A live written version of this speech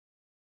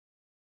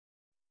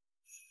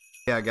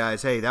Yeah,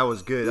 guys. Hey, that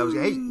was good. That was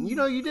good. Hey,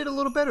 you did a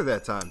little better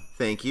that time.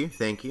 Thank you,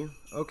 thank you.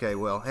 Okay,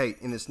 well, hey,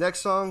 in this next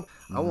song,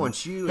 I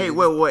want you. Hey,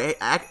 wait.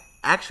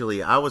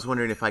 Actually, I was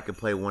wondering if I could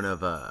play one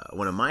of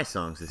my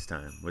songs this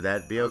time. Would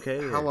that be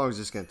okay? How long is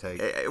this gonna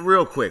take?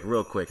 Real quick.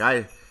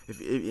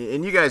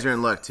 And you guys are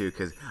in luck too,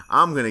 because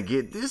I'm gonna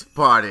get this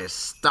party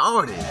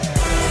started.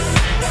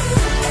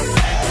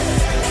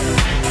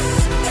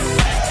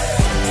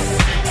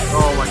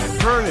 Oh my God!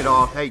 Turn it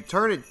off. Hey,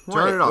 turn it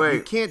off. Wait.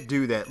 You can't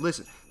do that.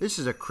 Listen, this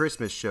is a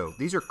Christmas show.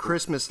 These are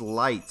Christmas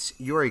lights.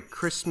 You're a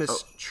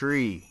Christmas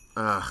tree.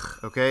 Ugh.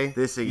 Okay?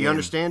 This again. You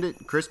understand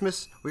it?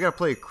 Christmas? We gotta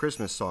play a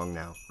Christmas song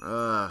now.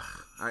 Ugh.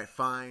 All right,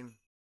 fine.